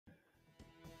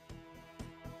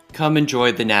Come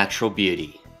enjoy the natural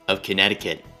beauty of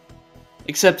Connecticut.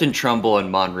 Except in Trumbull and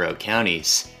Monroe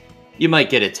counties, you might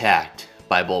get attacked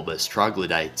by bulbous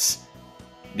troglodytes.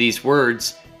 These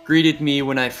words greeted me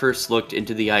when I first looked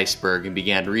into the iceberg and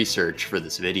began research for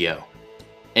this video.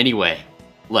 Anyway,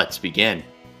 let's begin.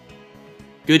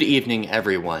 Good evening,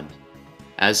 everyone.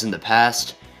 As in the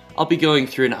past, I'll be going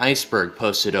through an iceberg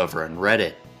posted over on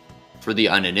Reddit. For the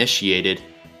uninitiated,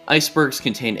 icebergs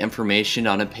contain information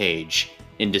on a page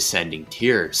in descending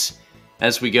tiers.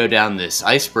 As we go down this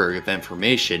iceberg of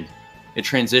information, it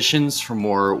transitions from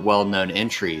more well-known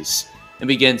entries and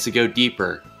begins to go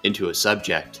deeper into a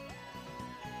subject.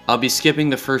 I'll be skipping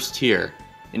the first tier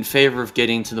in favor of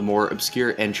getting to the more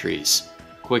obscure entries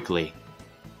quickly.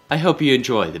 I hope you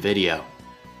enjoy the video.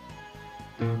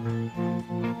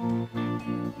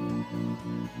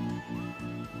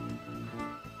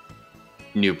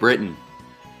 New Britain.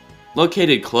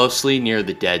 Located closely near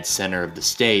the dead center of the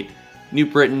state, New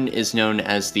Britain is known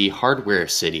as the Hardware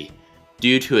City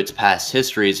due to its past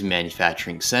history as a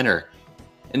manufacturing center,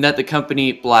 and that the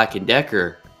company Black &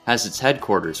 Decker has its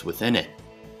headquarters within it.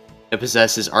 It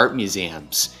possesses art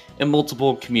museums and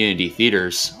multiple community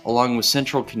theaters, along with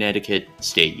Central Connecticut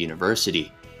State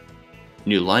University.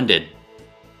 New London.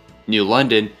 New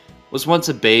London was once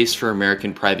a base for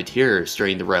American privateers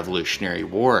during the Revolutionary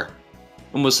War,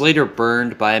 and was later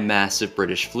burned by a massive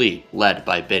British fleet led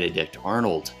by Benedict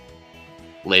Arnold.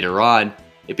 Later on,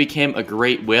 it became a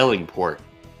great whaling port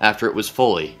after it was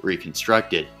fully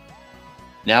reconstructed.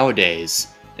 Nowadays,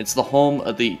 it's the home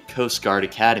of the Coast Guard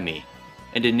Academy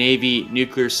and a Navy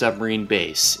nuclear submarine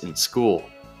base and school.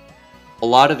 A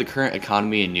lot of the current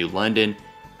economy in New London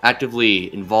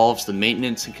actively involves the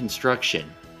maintenance and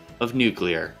construction of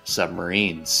nuclear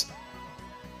submarines.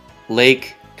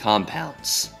 Lake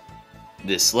Compounce.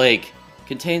 This lake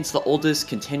contains the oldest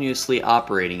continuously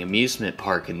operating amusement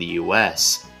park in the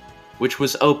US, which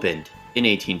was opened in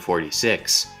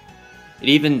 1846. It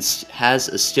even has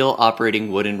a still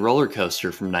operating wooden roller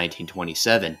coaster from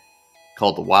 1927,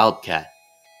 called the Wildcat.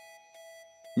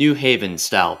 New Haven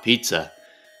style pizza.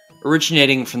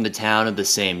 Originating from the town of the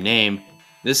same name,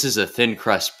 this is a thin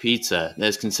crust pizza that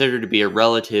is considered to be a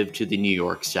relative to the New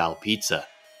York style pizza.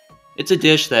 It's a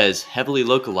dish that is heavily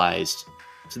localized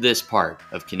to this part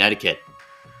of Connecticut.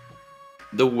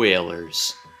 The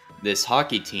Whalers. This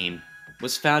hockey team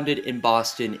was founded in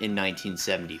Boston in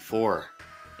 1974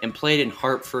 and played in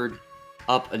Hartford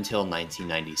up until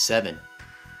 1997.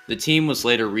 The team was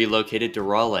later relocated to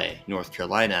Raleigh, North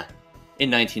Carolina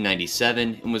in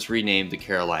 1997 and was renamed the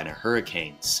Carolina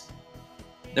Hurricanes.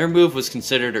 Their move was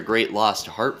considered a great loss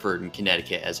to Hartford and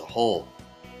Connecticut as a whole,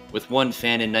 with one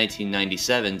fan in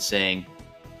 1997 saying,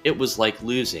 "It was like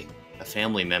losing a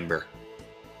family member."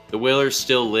 The Whalers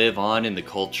still live on in the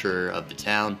culture of the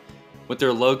town, with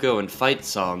their logo and fight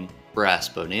song, Brass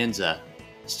Bonanza,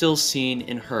 still seen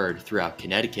and heard throughout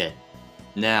Connecticut.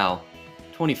 Now,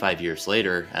 25 years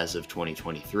later, as of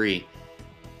 2023,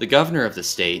 the governor of the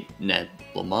state, Ned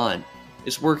Lamont,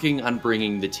 is working on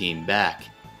bringing the team back.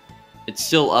 It's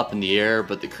still up in the air,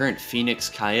 but the current Phoenix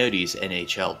Coyotes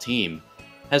NHL team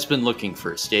has been looking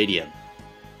for a stadium.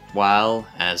 While,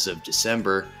 as of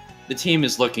December, the team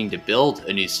is looking to build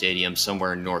a new stadium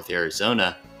somewhere in North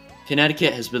Arizona,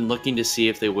 Connecticut has been looking to see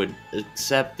if they would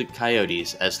accept the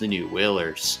Coyotes as the new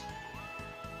Whalers.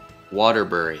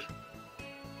 Waterbury.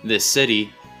 This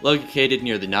city, located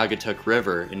near the Naugatuck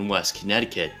River in West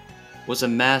Connecticut, was a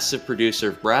massive producer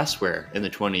of brassware in the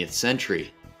 20th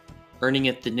century, earning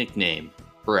it the nickname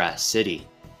Brass City.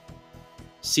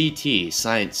 CT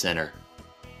Science Center.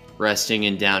 Resting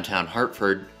in downtown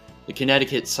Hartford, the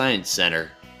Connecticut Science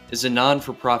Center is a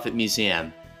non-for-profit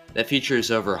museum that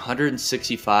features over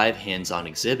 165 hands-on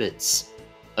exhibits,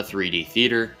 a 3D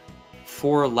theater,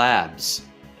 4 labs,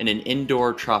 and an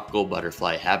indoor tropical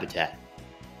butterfly habitat.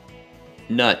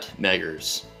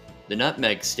 Nutmeggers. The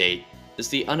Nutmeg State is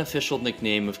the unofficial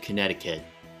nickname of Connecticut,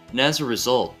 and as a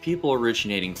result, people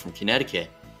originating from Connecticut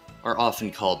are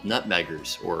often called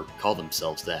Nutmeggers or call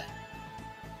themselves that.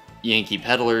 Yankee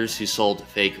peddlers who sold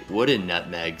fake wooden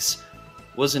nutmegs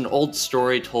was an old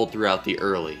story told throughout the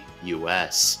early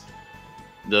US.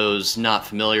 Those not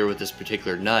familiar with this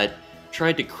particular nut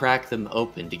tried to crack them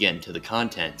open to get into the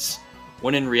contents,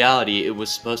 when in reality it was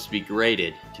supposed to be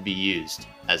grated to be used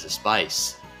as a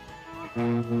spice.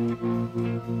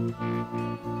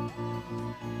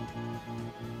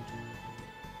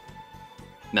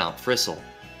 Mount Frissell,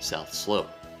 South Slope.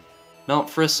 Mount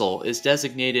Frissell is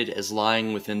designated as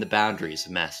lying within the boundaries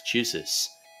of Massachusetts.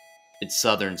 Its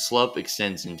southern slope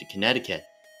extends into Connecticut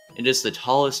and is the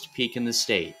tallest peak in the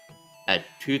state at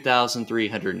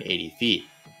 2,380 feet,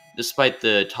 despite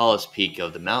the tallest peak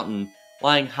of the mountain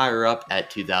lying higher up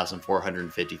at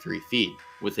 2,453 feet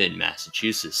within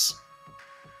Massachusetts.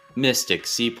 Mystic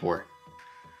Seaport.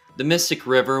 The Mystic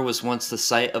River was once the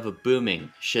site of a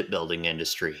booming shipbuilding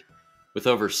industry, with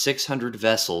over 600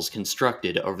 vessels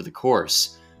constructed over the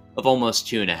course of almost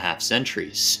 2.5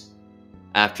 centuries.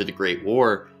 After the Great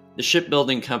War, the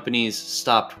shipbuilding companies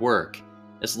stopped work,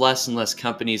 as less and less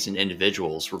companies and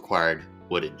individuals required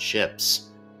wooden ships.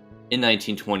 In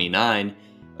 1929,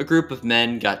 a group of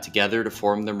men got together to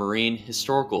form the Marine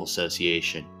Historical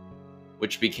Association,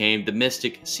 which became the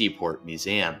Mystic Seaport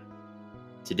Museum.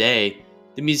 Today,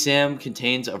 the museum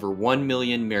contains over 1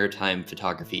 million maritime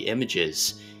photography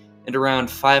images and around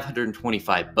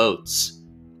 525 boats,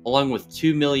 along with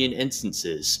 2 million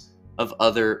instances of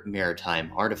other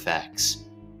maritime artifacts.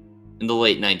 In the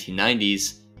late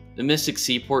 1990s, the Mystic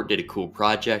Seaport did a cool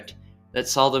project that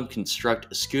saw them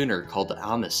construct a schooner called the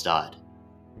Amistad.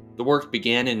 The work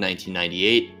began in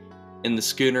 1998, and the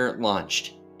schooner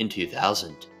launched in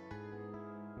 2000.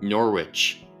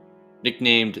 Norwich.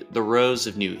 Nicknamed the Rose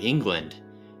of New England,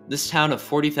 this town of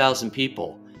 40,000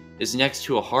 people is next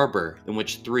to a harbor in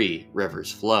which 3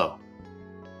 rivers flow.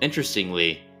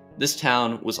 Interestingly, this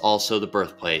town was also the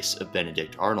birthplace of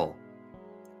Benedict Arnold.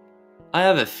 I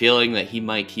have a feeling that he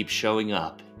might keep showing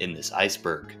up in this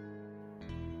iceberg.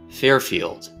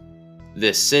 Fairfield.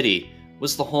 This city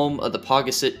was the home of the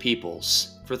Paugussett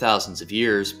peoples for thousands of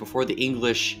years before the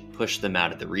English pushed them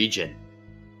out of the region.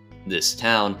 This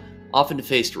town often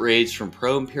faced raids from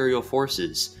pro-imperial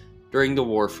forces during the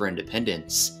War for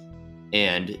Independence,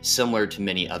 and, similar to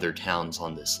many other towns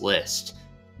on this list,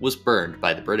 was burned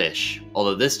by the British,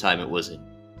 although this time it wasn't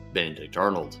Benedict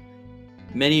Arnold.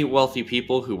 Many wealthy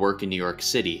people who work in New York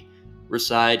City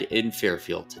reside in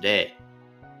Fairfield today.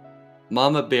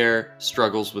 Mama Bear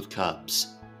Struggles with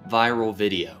Cubs viral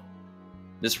video.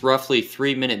 This roughly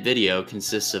 3-minute video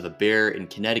consists of a bear in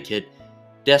Connecticut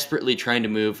desperately trying to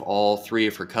move all 3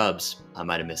 of her cubs, I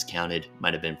might have miscounted,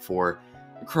 might have been 4,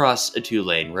 across a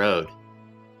 2-lane road.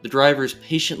 The drivers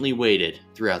patiently waited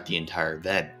throughout the entire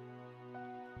event.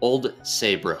 Old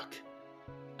Saybrook.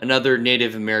 Another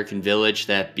Native American village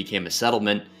that became a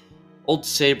settlement, Old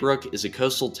Saybrook is a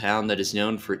coastal town that is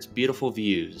known for its beautiful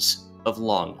views of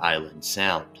Long Island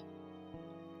Sound.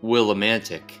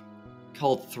 Willimantic,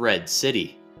 called Thread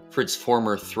City for its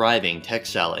former thriving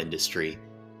textile industry.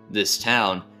 This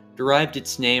town derived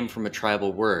its name from a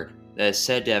tribal word that is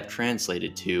said to have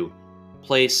translated to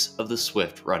place of the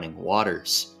swift-running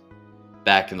waters.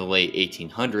 Back in the late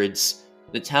 1800s,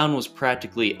 the town was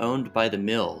practically owned by the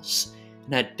mills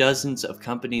and had dozens of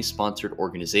company-sponsored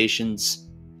organizations,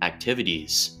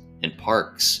 activities, and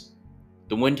parks.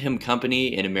 The Windham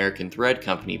Company and American Thread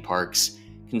Company parks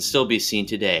can still be seen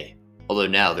today, although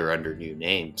now they're under new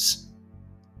names.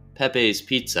 Pepe's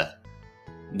Pizza.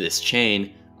 This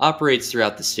chain operates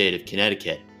throughout the state of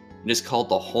Connecticut and is called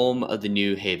the home of the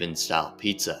New Haven-style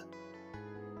pizza.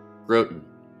 Groton.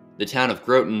 The town of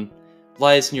Groton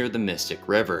lies near the Mystic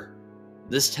River.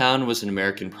 This town was an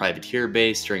American privateer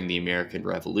base during the American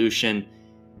Revolution,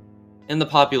 and the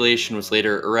population was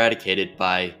later eradicated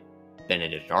by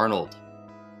Benedict Arnold.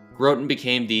 Groton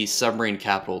became the submarine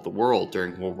capital of the world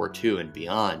during World War II and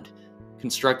beyond,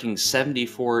 constructing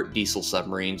 74 diesel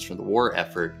submarines from the war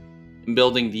effort and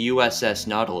building the USS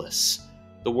Nautilus,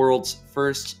 the world's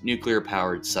first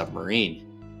nuclear-powered submarine.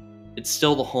 It's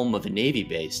still the home of a Navy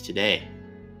base today.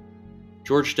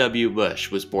 George W. Bush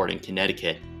was born in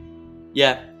Connecticut.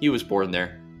 Yeah, he was born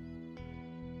there.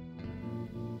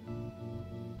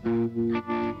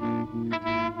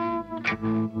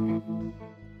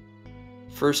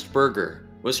 First burger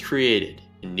was created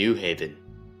in New Haven.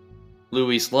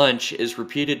 Louis' Lunch is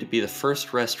reputed to be the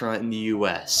first restaurant in the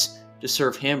US to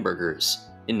serve hamburgers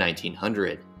in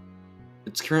 1900.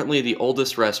 It's currently the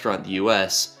oldest restaurant in the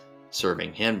US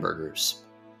serving hamburgers.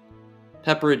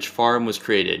 Pepperidge Farm was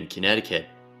created in Connecticut.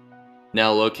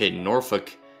 Now located in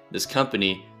Norfolk, this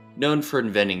company, known for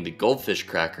inventing the goldfish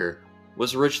cracker,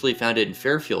 was originally founded in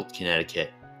Fairfield,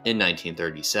 Connecticut in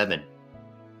 1937.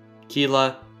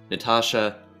 Kela,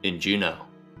 Natasha, and Juno.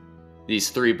 These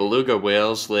 3 beluga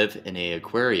whales live in an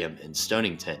aquarium in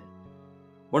Stonington.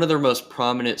 One of their most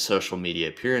prominent social media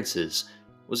appearances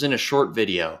was in a short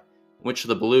video in which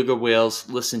the beluga whales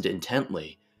listened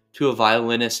intently to a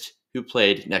violinist who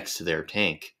played next to their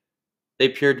tank. They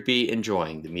appeared to be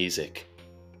enjoying the music.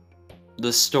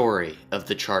 The story of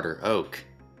the Charter Oak.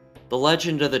 The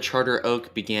legend of the Charter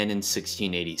Oak began in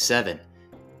 1687,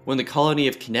 when the colony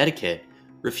of Connecticut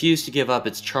refused to give up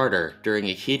its charter during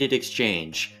a heated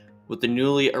exchange with the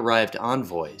newly arrived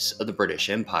envoys of the British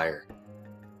Empire.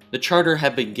 The charter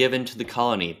had been given to the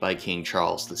colony by King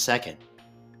Charles II.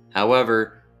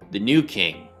 However, the new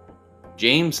king,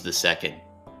 James II,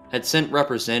 had sent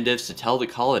representatives to tell the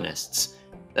colonists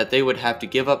that they would have to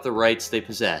give up the rights they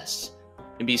possessed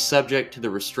and be subject to the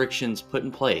restrictions put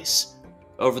in place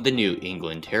over the New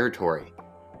England territory.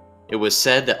 It was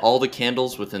said that all the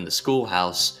candles within the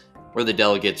schoolhouse where the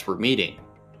delegates were meeting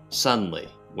suddenly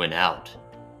went out.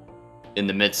 In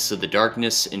the midst of the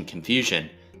darkness and confusion,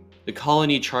 the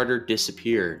colony charter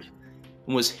disappeared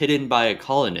and was hidden by a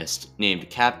colonist named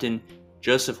Captain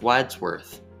Joseph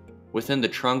Wadsworth within the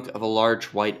trunk of a large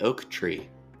white oak tree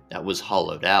that was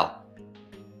hollowed out.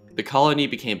 The colony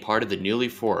became part of the newly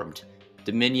formed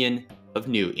Dominion of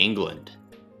New England.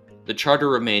 The charter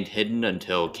remained hidden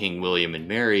until King William and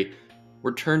Mary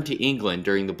returned to England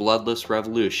during the Bloodless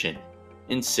Revolution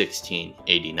in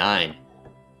 1689.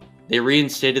 They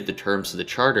reinstated the terms of the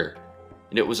charter,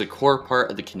 and it was a core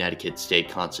part of the Connecticut state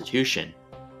constitution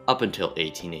up until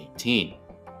 1818.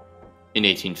 In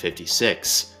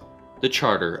 1856, the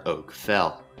charter oak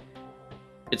fell.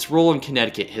 Its role in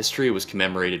Connecticut history was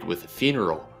commemorated with a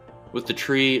funeral, with the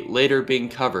tree later being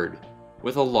covered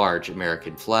with a large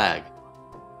American flag.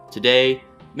 Today,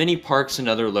 many parks and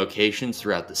other locations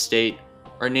throughout the state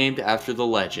are named after the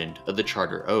legend of the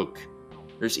charter oak.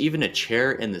 There's even a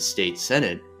chair in the state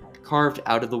senate carved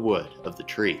out of the wood of the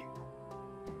tree.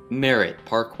 Merritt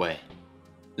Parkway.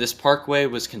 This parkway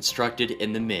was constructed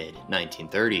in the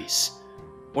mid-1930s.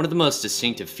 One of the most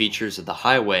distinctive features of the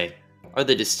highway are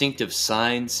the distinctive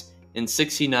signs and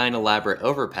 69 elaborate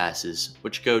overpasses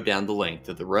which go down the length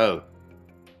of the road.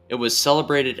 It was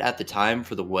celebrated at the time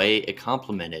for the way it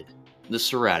complemented the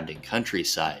surrounding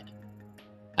countryside.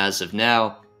 As of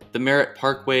now, the Merritt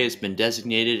Parkway has been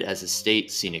designated as a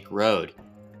state scenic road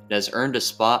and has earned a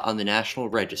spot on the National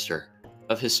Register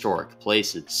of Historic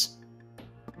Places.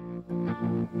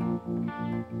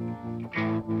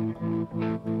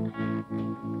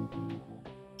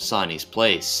 Sonny's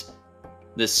Place.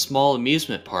 This small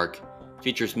amusement park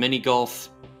features mini golf,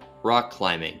 rock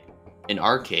climbing, an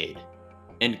arcade,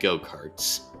 and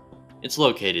go-karts. It's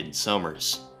located in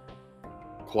Somers.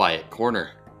 Quiet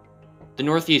Corner. The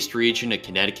northeast region of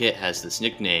Connecticut has this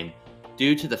nickname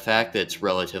due to the fact that it's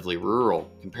relatively rural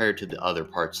compared to the other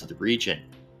parts of the region.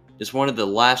 It's one of the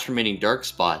last remaining dark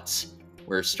spots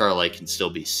where starlight can still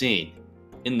be seen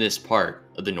in this part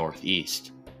of the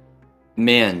northeast.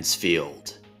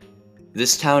 Mansfield.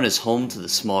 This town is home to the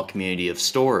small community of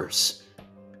stores.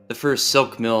 The first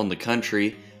silk mill in the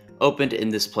country opened in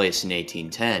this place in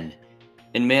 1810,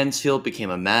 and Mansfield became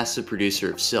a massive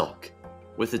producer of silk,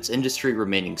 with its industry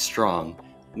remaining strong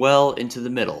well into the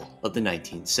middle of the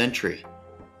 19th century.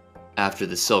 After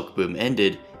the silk boom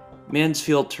ended,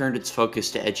 Mansfield turned its focus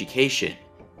to education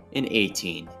in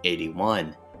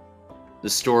 1881. The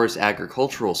store's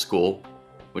agricultural school,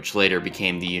 which later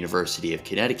became the University of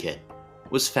Connecticut,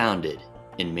 was founded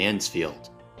in Mansfield.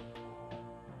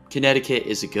 Connecticut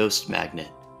is a ghost magnet.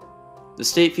 The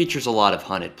state features a lot of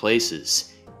haunted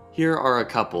places. Here are a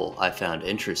couple I found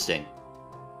interesting.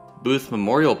 Booth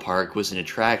Memorial Park was an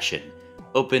attraction,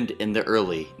 opened in the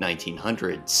early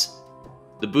 1900s.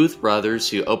 The Booth brothers,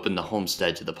 who opened the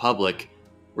homestead to the public,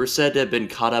 were said to have been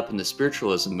caught up in the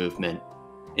spiritualism movement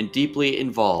and deeply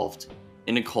involved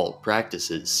in occult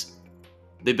practices.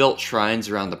 They built shrines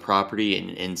around the property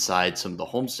and inside some of the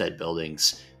homestead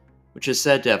buildings, which is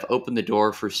said to have opened the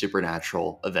door for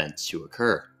supernatural events to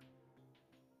occur.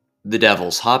 The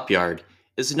Devil's Hop Yard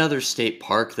is another state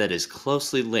park that is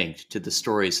closely linked to the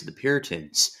stories of the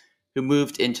Puritans who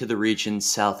moved into the region's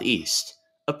southeast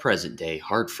of present-day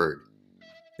Hartford.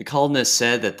 The colonists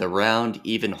said that the round,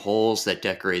 even holes that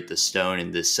decorate the stone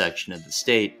in this section of the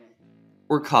state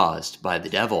were caused by the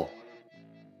devil.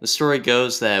 The story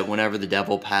goes that whenever the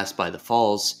devil passed by the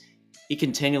falls, he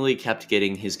continually kept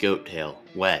getting his goat tail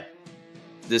wet.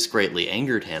 This greatly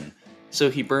angered him,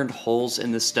 so he burned holes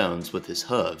in the stones with his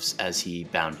hooves as he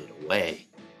bounded away.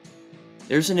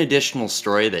 There's an additional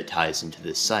story that ties into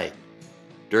this site.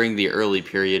 During the early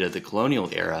period of the colonial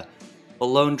era, a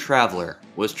lone traveler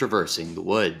was traversing the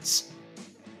woods.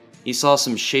 He saw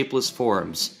some shapeless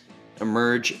forms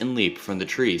emerge and leap from the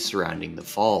trees surrounding the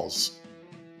falls.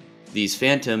 These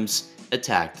phantoms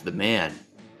attacked the man.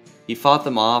 He fought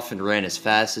them off and ran as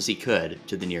fast as he could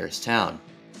to the nearest town,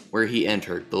 where he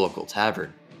entered the local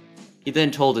tavern. He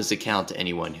then told his account to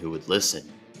anyone who would listen.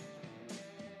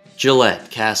 Gillette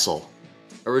Castle.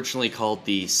 Originally called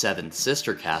the Seventh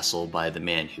Sister Castle by the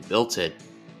man who built it,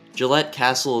 Gillette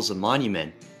Castle is a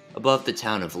monument above the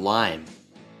town of Lyme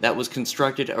that was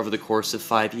constructed over the course of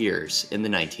 5 years in the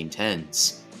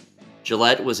 1910s.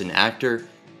 Gillette was an actor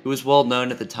who was well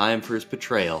known at the time for his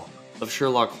portrayal of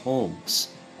Sherlock Holmes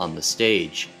on the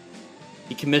stage.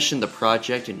 He commissioned the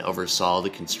project and oversaw the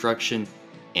construction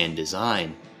and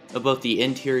design of both the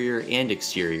interior and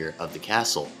exterior of the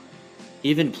castle. He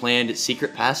even planned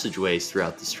secret passageways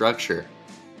throughout the structure,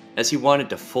 as he wanted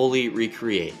to fully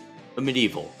recreate a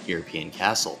medieval European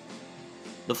castle.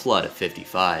 The Flood of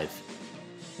 '55.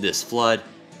 This flood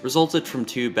resulted from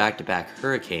two back-to-back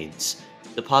hurricanes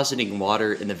depositing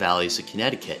water in the valleys of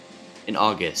Connecticut in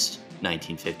August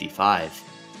 1955.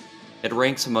 It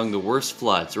ranks among the worst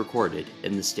floods recorded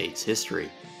in the state's history.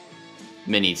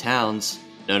 Many towns,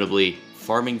 notably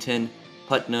Farmington,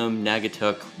 Putnam,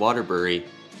 Naugatuck, Waterbury,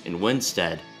 and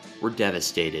Winstead, were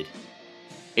devastated.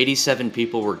 87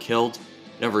 people were killed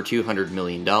and over $200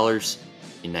 million in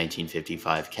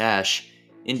 1955 cash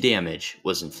in damage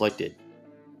was inflicted.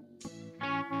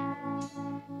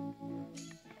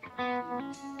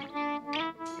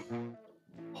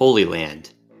 Holy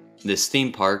Land. This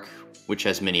theme park, which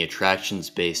has many attractions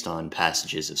based on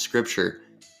passages of scripture,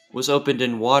 was opened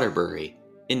in Waterbury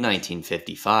in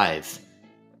 1955.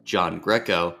 John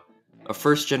Greco, a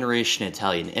first-generation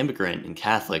Italian immigrant and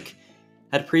Catholic,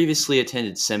 had previously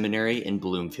attended seminary in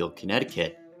Bloomfield,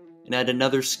 Connecticut, and at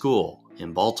another school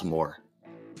in Baltimore.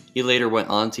 He later went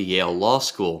on to Yale Law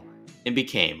School and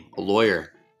became a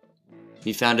lawyer.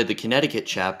 He founded the Connecticut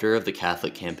chapter of the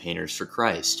Catholic Campaigners for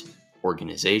Christ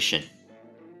organization.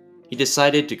 He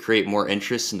decided to create more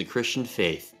interest in the Christian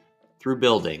faith through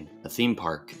building a theme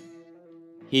park.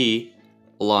 He,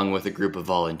 along with a group of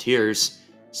volunteers,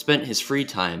 spent his free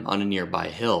time on a nearby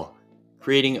hill,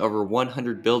 creating over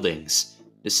 100 buildings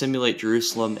to simulate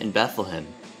Jerusalem and Bethlehem,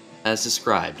 as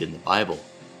described in the Bible.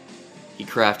 He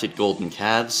crafted golden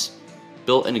calves,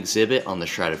 built an exhibit on the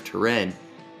Shroud of Turin,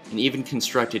 and even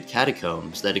constructed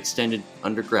catacombs that extended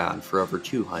underground for over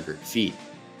 200 feet.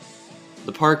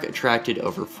 The park attracted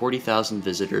over 40,000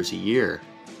 visitors a year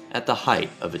at the height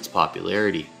of its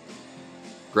popularity.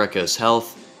 Greco's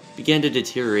health began to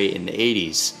deteriorate in the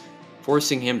 80s,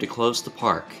 forcing him to close the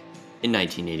park in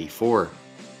 1984.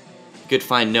 He could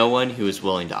find no one who was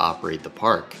willing to operate the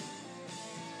park.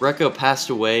 Greco passed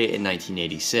away in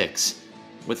 1986,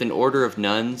 with an order of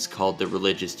nuns called the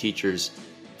Religious Teachers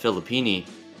Filippini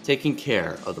taking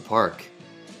care of the park.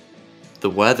 The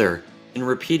weather and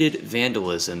repeated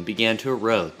vandalism began to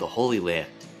erode the Holy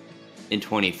Land. In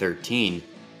 2013,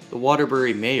 the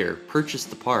Waterbury mayor purchased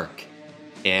the park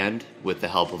and, with the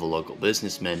help of a local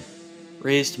businessman,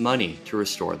 raised money to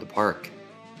restore the park.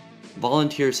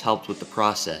 Volunteers helped with the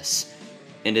process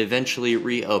and eventually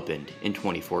reopened in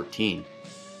 2014.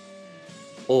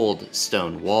 Old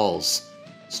stone walls.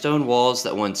 Stone walls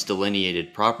that once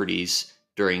delineated properties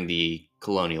during the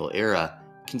colonial era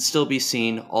can still be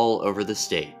seen all over the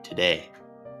state today.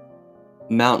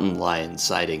 Mountain lion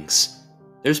sightings.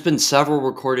 There's been several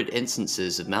recorded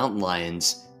instances of mountain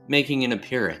lions making an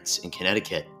appearance in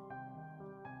Connecticut.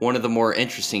 One of the more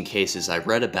interesting cases I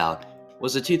read about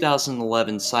was a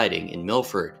 2011 sighting in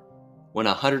Milford, when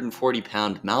a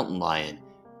 140-pound mountain lion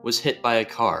was hit by a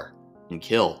car and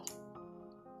killed.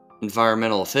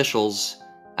 Environmental officials,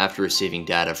 after receiving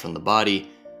data from the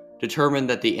body, determined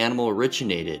that the animal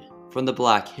originated from the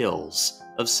Black Hills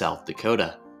of South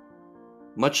Dakota.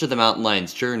 Much of the mountain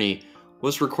lion's journey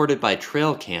was recorded by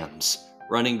trail cams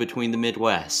running between the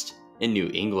Midwest and New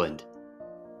England.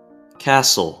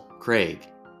 Castle Craig.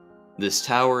 This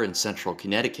tower in central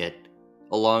Connecticut,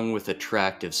 along with a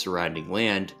tract of surrounding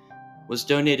land, was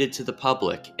donated to the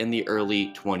public in the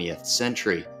early 20th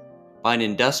century by an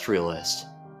industrialist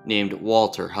named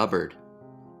Walter Hubbard.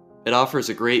 It offers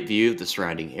a great view of the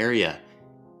surrounding area,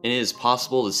 and it is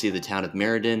possible to see the town of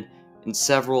Meriden and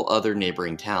several other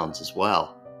neighboring towns as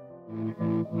well.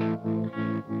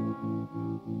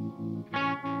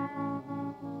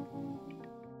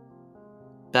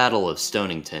 Battle of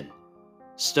Stonington.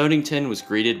 Stonington was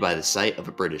greeted by the sight of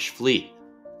a British fleet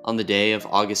on the day of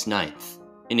August 9th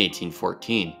in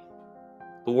 1814.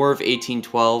 The War of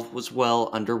 1812 was well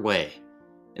underway,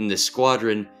 and this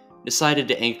squadron decided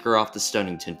to anchor off the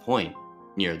Stonington Point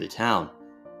near the town.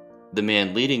 The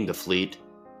man leading the fleet,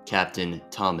 Captain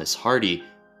Thomas Hardy,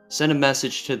 sent a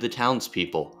message to the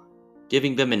townspeople,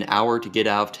 giving them an hour to get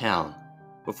out of town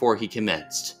before he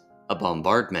commenced a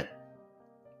bombardment.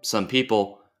 Some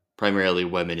people, primarily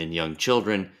women and young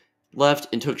children, left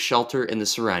and took shelter in the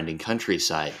surrounding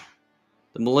countryside.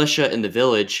 The militia in the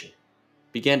village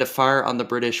began to fire on the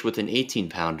British with an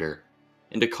 18-pounder,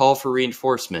 and a call for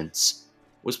reinforcements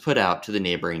was put out to the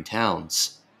neighboring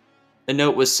towns. A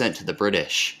note was sent to the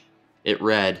British. It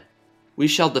read, "We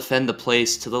shall defend the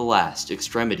place to the last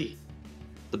extremity."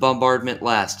 The bombardment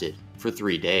lasted for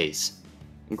 3 days,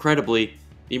 Incredibly,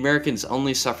 the Americans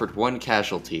only suffered one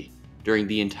casualty during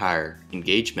the entire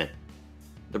engagement.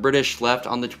 The British left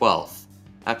on the 12th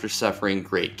after suffering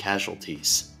great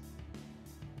casualties.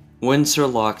 Windsor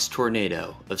Locks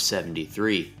Tornado of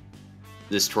 73.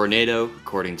 This tornado,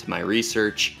 according to my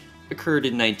research, occurred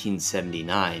in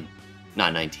 1979,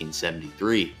 not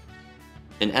 1973.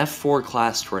 An F4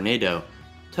 class tornado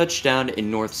touched down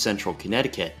in north-central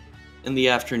Connecticut in the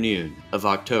afternoon of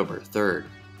October 3rd.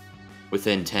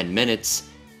 Within 10 minutes,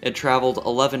 it traveled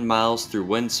 11 miles through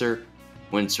Windsor,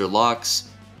 Windsor Locks,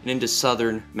 and into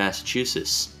southern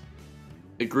Massachusetts.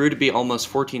 It grew to be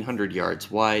almost 1,400 yards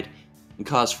wide and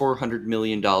caused $400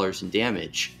 million in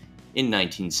damage in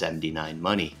 1979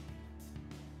 money.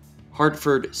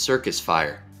 Hartford Circus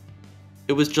Fire.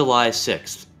 It was July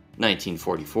 6,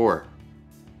 1944.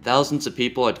 Thousands of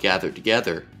people had gathered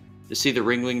together to see the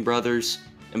Ringling Brothers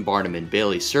and Barnum and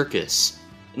Bailey Circus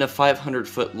in a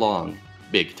 500-foot-long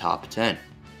big top tent.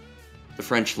 The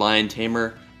French lion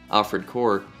tamer, Alfred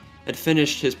Coeur, had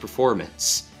finished his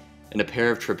performance, and a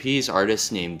pair of trapeze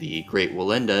artists named the Great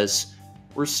Wallendas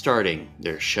were starting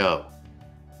their show.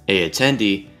 A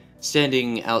attendee,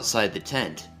 standing outside the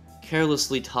tent,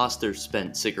 carelessly tossed their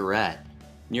spent cigarette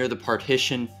near the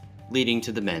partition leading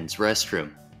to the men's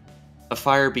restroom. A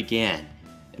fire began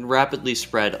and rapidly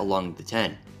spread along the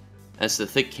tent, as the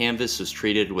thick canvas was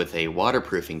treated with a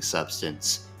waterproofing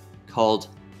substance called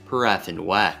paraffin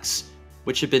wax,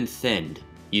 which had been thinned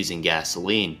using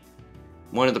gasoline.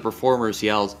 One of the performers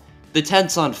yelled, "The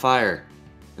tent's on fire!"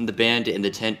 and the band in the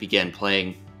tent began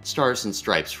playing Stars and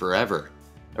Stripes Forever,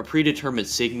 a predetermined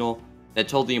signal that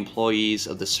told the employees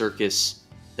of the circus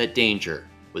that danger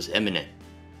was imminent.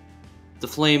 The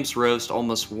flames rose to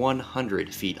almost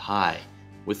 100 feet high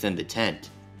within the tent,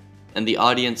 and the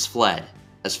audience fled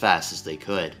as fast as they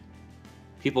could.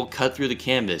 People cut through the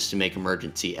canvas to make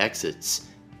emergency exits,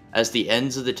 as the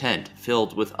ends of the tent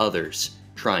filled with others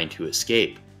trying to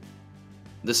escape.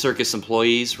 The circus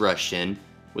employees rushed in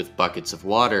with buckets of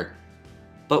water,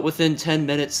 but within 10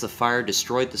 minutes the fire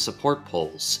destroyed the support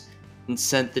poles and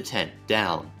sent the tent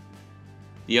down.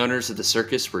 The owners of the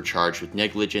circus were charged with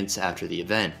negligence after the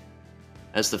event,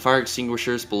 as the fire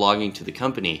extinguishers belonging to the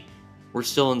company were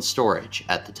still in storage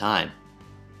at the time.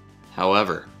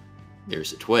 However,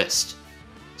 there's a twist.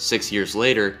 6 years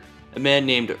later, a man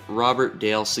named Robert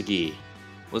Dale Segee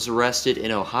was arrested in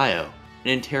Ohio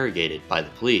and interrogated by the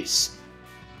police.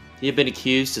 He had been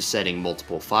accused of setting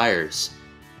multiple fires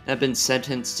and had been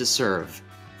sentenced to serve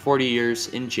 40 years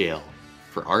in jail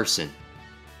for arson.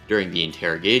 During the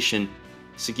interrogation,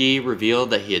 Segee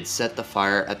revealed that he had set the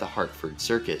fire at the Hartford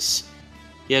Circus.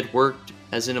 He had worked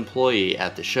as an employee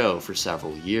at the show for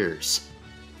several years.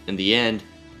 In the end,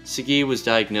 Segee was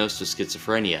diagnosed with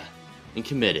schizophrenia and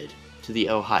committed to the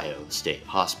Ohio State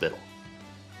Hospital.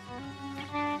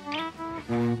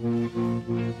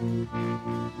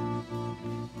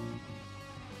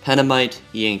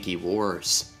 Pennamite-Yankee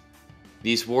Wars.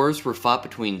 These wars were fought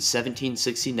between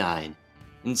 1769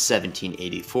 and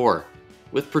 1784,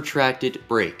 with protracted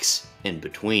breaks in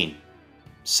between.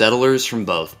 Settlers from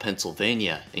both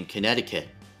Pennsylvania and Connecticut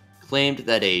claimed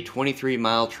that a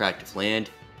 23-mile tract of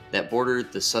land that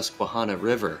bordered the Susquehanna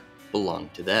River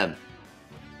belonged to them.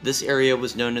 This area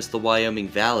was known as the Wyoming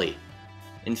Valley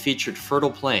and featured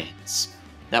fertile plains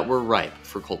that were ripe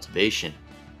for cultivation.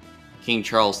 King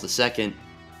Charles II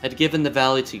had given the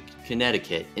valley to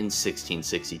Connecticut in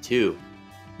 1662,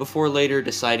 before later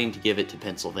deciding to give it to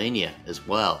Pennsylvania as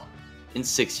well in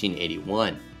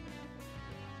 1681.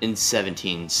 In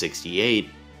 1768,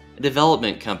 a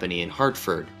development company in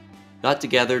Hartford got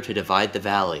together to divide the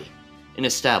valley and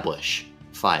establish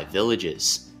 5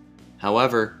 villages.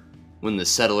 However, when the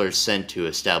settlers sent to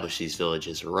establish these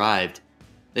villages arrived,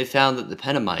 they found that the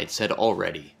Pennamites had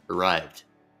already arrived.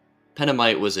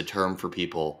 Pennamite was a term for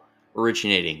people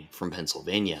originating from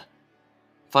Pennsylvania.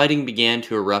 Fighting began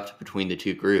to erupt between the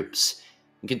two groups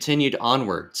and continued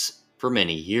onwards for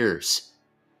many years.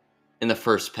 In the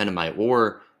First Pennamite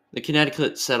War, the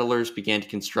Connecticut settlers began to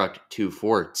construct 2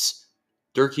 forts,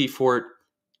 Durkee Fort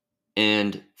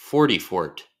and Forty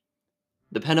Fort.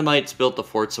 The Pennamites built the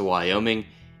forts of Wyoming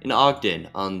and Ogden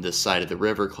on the side of the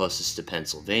river closest to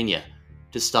Pennsylvania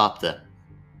to stop them.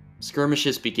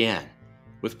 Skirmishes began,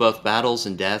 with both battles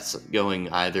and deaths going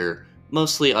either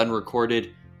mostly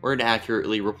unrecorded or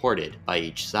inaccurately reported by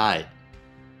each side.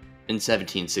 In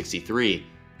 1763,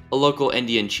 a local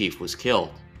Indian chief was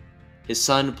killed. His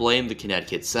son blamed the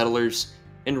Connecticut settlers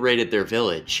and raided their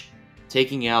village,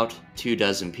 taking out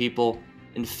 24 people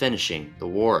and finishing the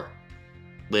war.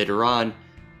 Later on,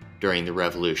 during the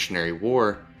Revolutionary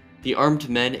War, the armed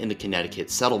men in the Connecticut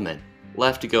settlement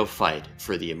left to go fight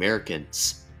for the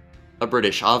Americans. A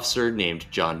British officer named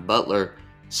John Butler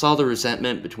saw the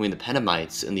resentment between the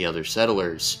Pennamites and the other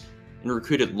settlers, and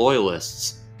recruited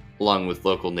loyalists, along with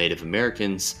local Native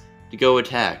Americans, to go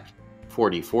attack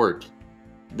Forty Fort.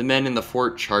 The men in the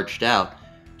fort charged out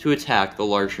to attack the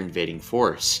larger invading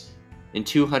force, and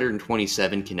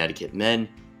 227 Connecticut men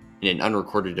and an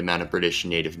unrecorded amount of British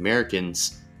and Native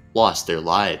Americans lost their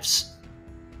lives.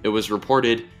 It was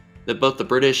reported that both the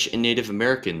British and Native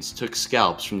Americans took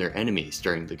scalps from their enemies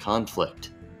during the conflict.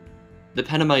 The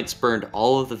Pennamites burned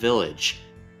all of the village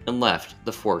and left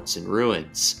the forts in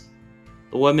ruins.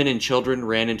 The women and children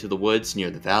ran into the woods near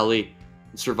the valley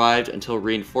and survived until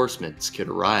reinforcements could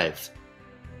arrive.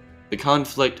 The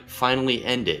conflict finally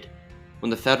ended when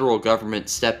the federal government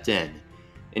stepped in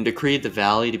and decreed the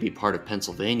valley to be part of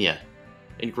Pennsylvania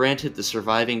and granted the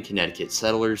surviving Connecticut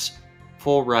settlers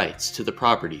full rights to the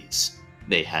properties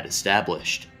they had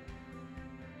established.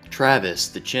 Travis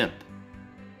the chimp.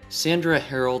 Sandra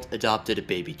Harold adopted a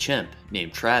baby chimp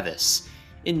named Travis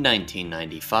in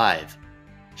 1995.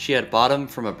 She had bought him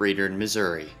from a breeder in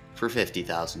Missouri for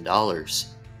 $50,000.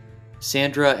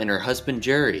 Sandra and her husband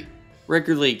Jerry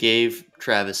regularly gave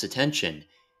Travis attention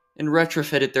and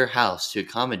retrofitted their house to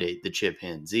accommodate the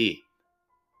chimpanzee.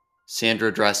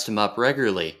 Sandra dressed him up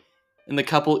regularly, and the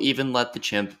couple even let the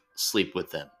chimp sleep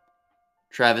with them.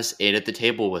 Travis ate at the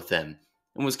table with them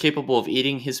and was capable of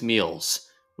eating his meals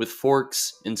with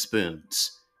forks and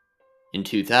spoons. In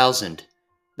 2000,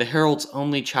 the Harold's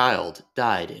only child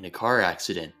died in a car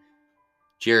accident.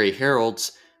 Jerry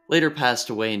Harold's later passed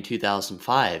away in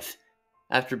 2005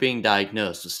 after being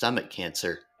diagnosed with stomach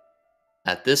cancer.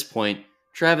 At this point,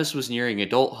 Travis was nearing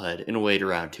adulthood and weighed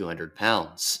around 200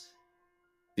 pounds.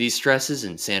 These stresses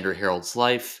in Sandra Harold's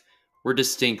life were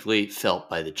distinctly felt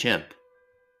by the chimp.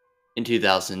 In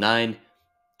 2009,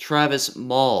 Travis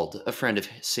mauled a friend of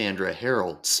Sandra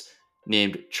Harold's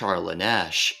named Charla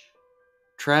Nash.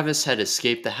 Travis had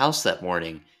escaped the house that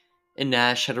morning, and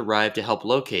Nash had arrived to help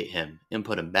locate him and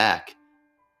put him back.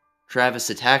 Travis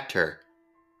attacked her,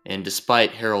 and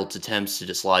despite Harold's attempts to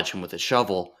dislodge him with a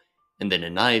shovel and then a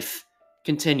knife,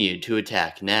 continued to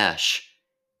attack Nash.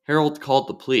 Harold called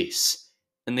the police,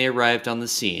 and they arrived on the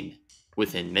scene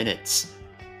within minutes.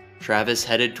 Travis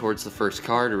headed towards the first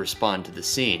car to respond to the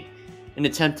scene and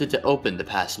attempted to open the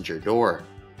passenger door.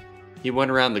 He went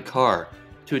around the car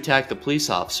to attack the police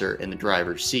officer in the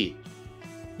driver's seat.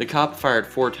 The cop fired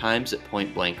 4 times at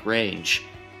point-blank range,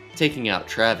 taking out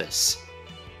Travis.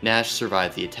 Nash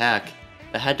survived the attack,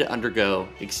 but had to undergo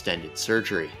extended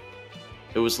surgery.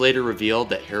 It was later revealed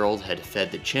that Harold had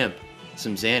fed the chimp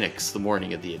some Xanax the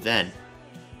morning of the event,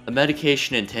 a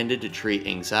medication intended to treat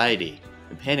anxiety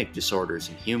and panic disorders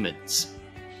in humans.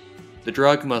 The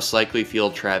drug most likely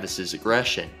fueled Travis's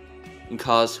aggression and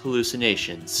caused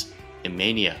hallucinations and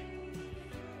mania.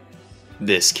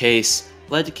 This case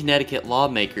led to Connecticut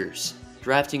lawmakers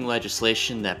drafting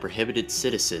legislation that prohibited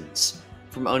citizens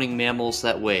from owning mammals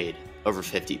that weighed over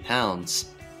 50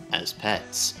 pounds as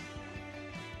pets.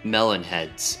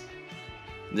 Melonheads.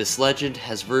 This legend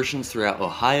has versions throughout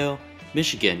Ohio,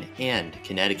 Michigan, and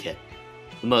Connecticut.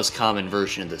 The most common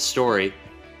version of the story,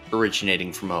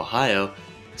 originating from Ohio,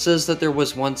 says that there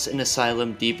was once an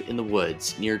asylum deep in the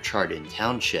woods near Chardon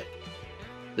Township.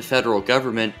 The federal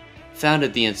government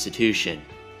founded the institution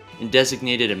and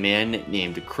designated a man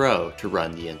named Crow to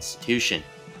run the institution.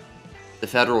 The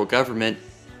federal government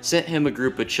sent him a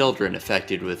group of children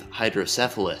affected with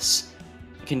hydrocephalus,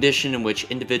 a condition in which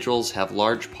individuals have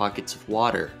large pockets of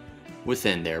water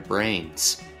within their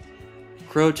brains.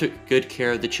 Crow took good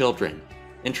care of the children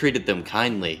and treated them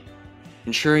kindly,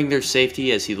 ensuring their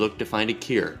safety as he looked to find a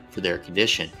cure for their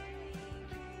condition.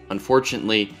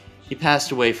 Unfortunately, he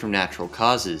passed away from natural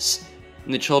causes,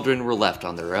 and the children were left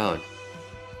on their own.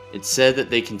 It's said that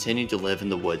they continued to live in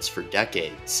the woods for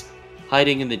decades,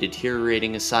 hiding in the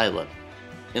deteriorating asylum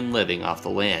and living off the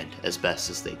land as best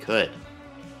as they could.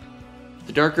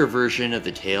 The darker version of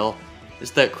the tale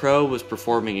is that Crow was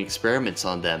performing experiments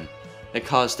on them that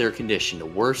caused their condition to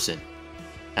worsen.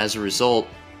 As a result,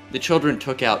 the children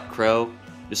took out Crow,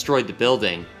 destroyed the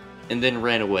building, and then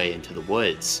ran away into the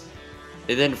woods.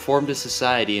 They then formed a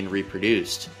society and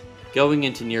reproduced, going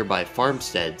into nearby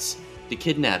farmsteads to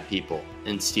kidnap people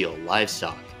and steal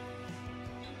livestock.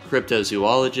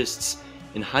 Cryptozoologists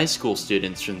and high school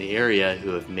students from the area who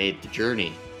have made the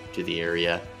journey to the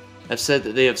area have said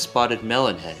that they have spotted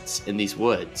melonheads in these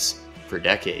woods for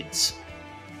decades.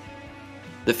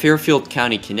 The Fairfield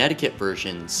County, Connecticut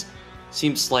versions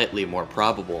seem slightly more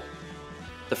probable.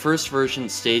 The first version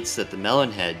states that the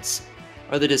melonheads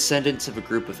are the descendants of a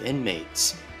group of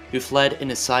inmates who fled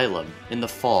an asylum in the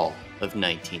fall of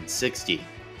 1960.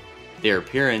 Their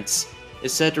appearance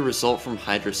is said to result from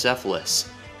hydrocephalus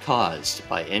caused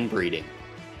by inbreeding.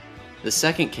 The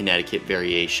second Connecticut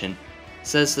variation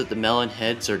says that the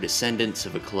melonheads are descendants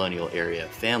of a colonial area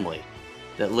family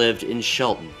that lived in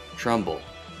Shelton, Trumbull.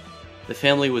 The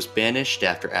family was banished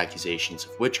after accusations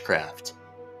of witchcraft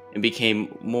and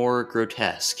became more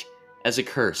grotesque as a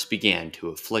curse began to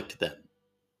afflict them.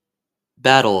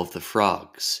 Battle of the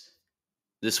Frogs.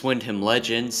 This Windham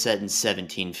legend, set in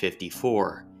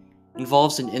 1754,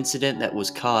 involves an incident that was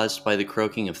caused by the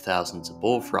croaking of thousands of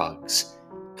bullfrogs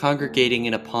congregating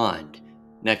in a pond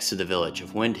next to the village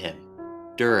of Windham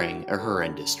during a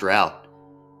horrendous drought.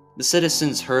 The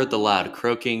citizens heard the loud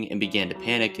croaking and began to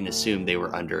panic and assumed they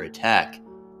were under attack.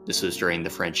 This was during the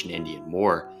French and Indian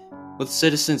War, with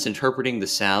citizens interpreting the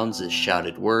sounds as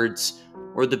shouted words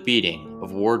or the beating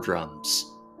of war drums.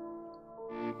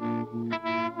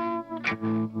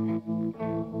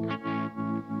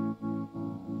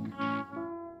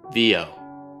 VO.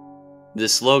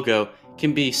 This logo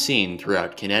can be seen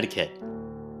throughout Connecticut.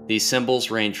 These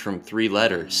symbols range from 3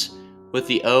 letters, with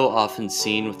the O often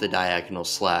seen with a diagonal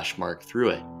slash mark through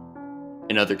it.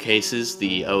 In other cases,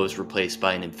 the O is replaced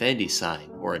by an infinity sign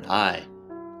or an I.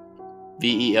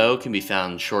 VEO can be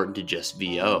found shortened to just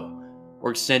VO,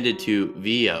 or extended to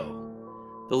VO.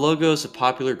 The logo is a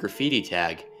popular graffiti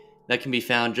tag that can be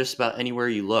found just about anywhere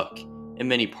you look in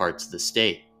many parts of the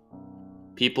state.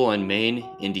 People in Maine,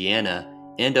 Indiana,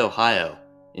 and Ohio,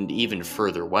 and even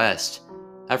further west,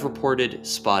 have reported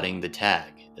spotting the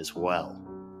tag as well.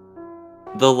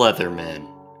 The Leatherman.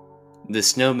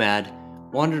 This nomad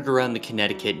wandered around the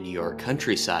Connecticut and New York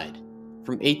countryside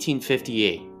from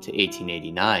 1858 to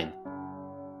 1889.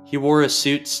 He wore a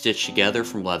suit stitched together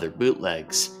from leather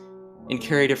bootlegs and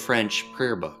carried a French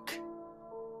prayer book.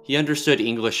 He understood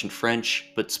English and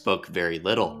French, but spoke very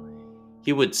little.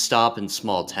 He would stop in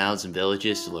small towns and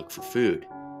villages to look for food.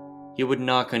 He would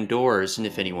knock on doors, and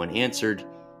if anyone answered,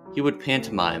 he would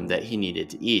pantomime that he needed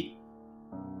to eat.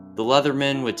 The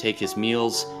Leatherman would take his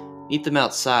meals, eat them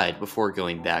outside before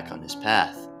going back on his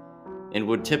path, and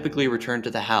would typically return to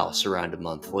the house around a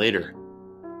month later.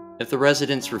 If the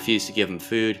residents refused to give him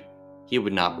food, he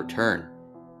would not return.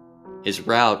 His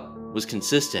route was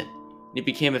consistent, and he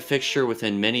became a fixture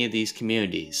within many of these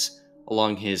communities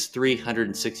along his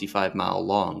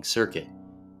 365-mile-long circuit.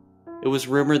 It was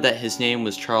rumored that his name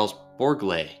was Charles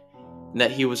Borglay, and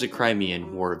that he was a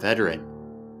Crimean War veteran.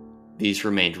 These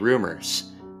remained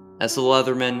rumors, as the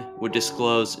Leatherman would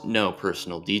disclose no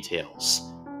personal details.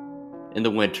 In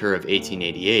the winter of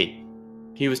 1888,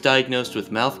 he was diagnosed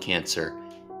with mouth cancer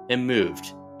and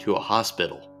moved to a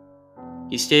hospital.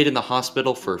 He stayed in the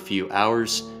hospital for a few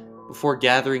hours before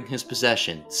gathering his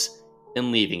possessions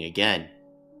and leaving again.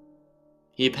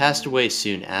 He passed away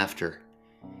soon after.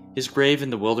 His grave in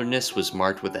the wilderness was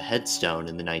marked with a headstone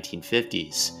in the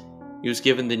 1950s. He was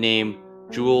given the name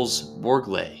Jules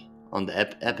Borglay on the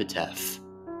epitaph.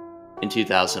 In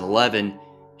 2011,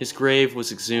 his grave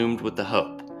was exhumed with the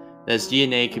hope that his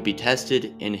DNA could be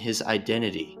tested and his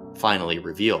identity finally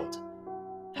revealed.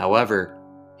 However,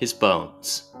 his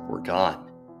bones were gone.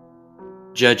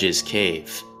 Judge's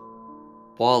Cave.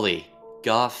 Whalley,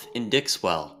 Gough, and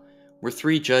Dixwell were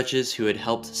 3 judges who had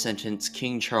helped sentence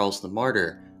King Charles the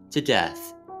Martyr to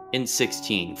death in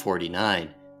 1649.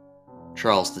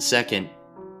 Charles II,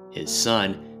 his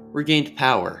son, regained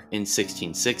power in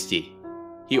 1660.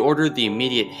 He ordered the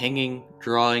immediate hanging,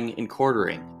 drawing, and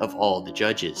quartering of all the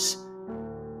judges.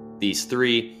 These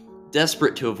 3,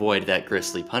 desperate to avoid that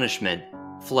grisly punishment,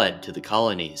 fled to the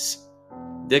colonies.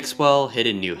 Dixwell hid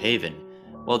in New Haven,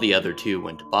 while the other 2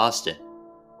 went to Boston.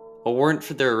 A warrant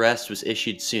for their arrest was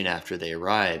issued soon after they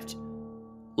arrived.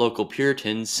 Local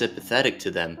Puritans, sympathetic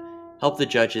to them, helped the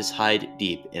judges hide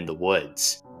deep in the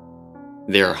woods.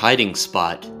 Their hiding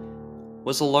spot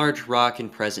was a large rock in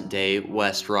present-day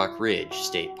West Rock Ridge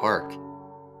State Park.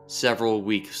 Several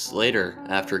weeks later,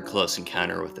 after a close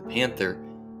encounter with a panther,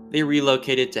 they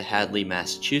relocated to Hadley,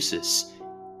 Massachusetts,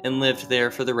 and lived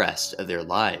there for the rest of their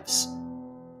lives.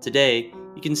 Today,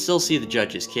 you can still see the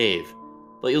Judge's Cave,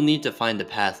 but you'll need to find the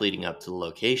path leading up to the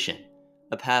location,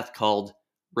 a path called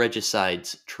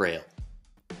Regicide's Trail.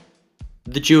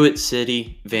 The Jewett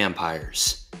City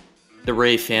Vampires. The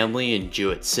Ray family in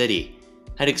Jewett City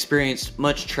had experienced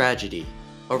much tragedy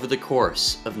over the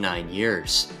course of 9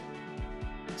 years.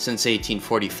 Since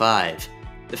 1845,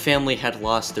 the family had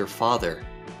lost their father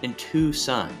and 2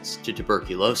 sons to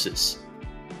tuberculosis.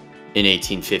 In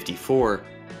 1854,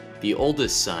 the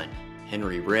oldest son,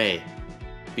 Henry Ray,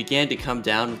 began to come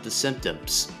down with the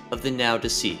symptoms of the now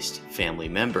deceased family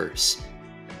members.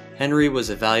 Henry was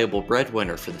a valuable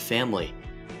breadwinner for the family,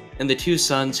 and the two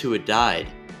sons who had died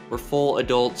were full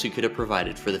adults who could have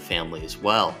provided for the family as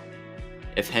well.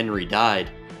 If Henry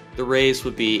died, the Rays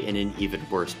would be in an even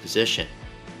worse position.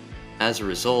 As a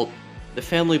result, the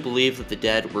family believed that the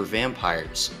dead were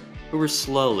vampires who were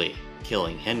slowly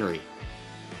killing Henry.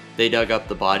 They dug up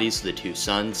the bodies of the two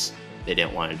sons, they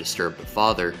didn't want to disturb the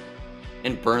father,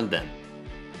 and burned them.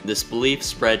 This belief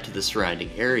spread to the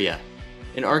surrounding area,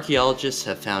 and archaeologists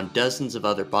have found dozens of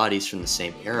other bodies from the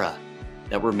same era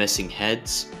that were missing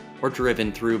heads or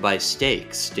driven through by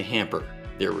stakes to hamper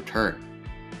their return.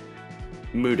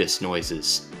 Moodus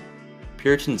noises.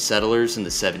 Puritan settlers in the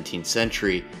 17th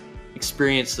century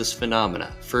experienced this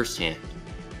phenomena firsthand.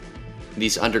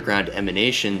 These underground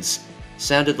emanations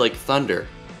sounded like thunder,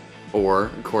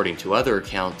 or, according to other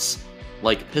accounts,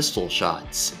 like pistol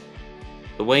shots.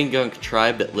 The Wangunk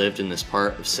tribe that lived in this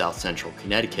part of south-central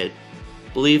Connecticut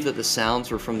believed that the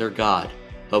sounds were from their god,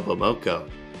 Hobomoko,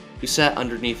 who sat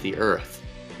underneath the earth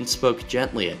and spoke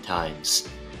gently at times,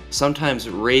 sometimes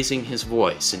raising his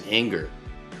voice in anger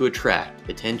to attract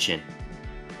attention.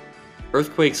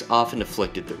 Earthquakes often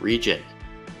afflicted the region.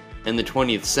 In the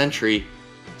 20th century,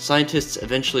 scientists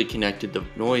eventually connected the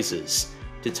noises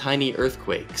to tiny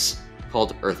earthquakes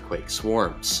called earthquake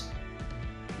swarms.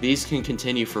 These can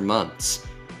continue for months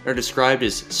and are described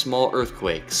as small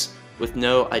earthquakes with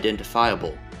no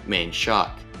identifiable main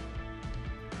shock.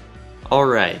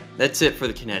 Alright, that's it for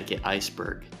the Connecticut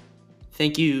Iceberg.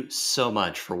 Thank you so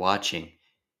much for watching.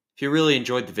 If you really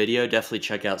enjoyed the video, definitely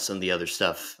check out some of the other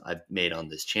stuff I've made on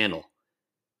this channel.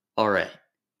 Alright,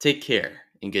 take care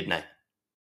and good night.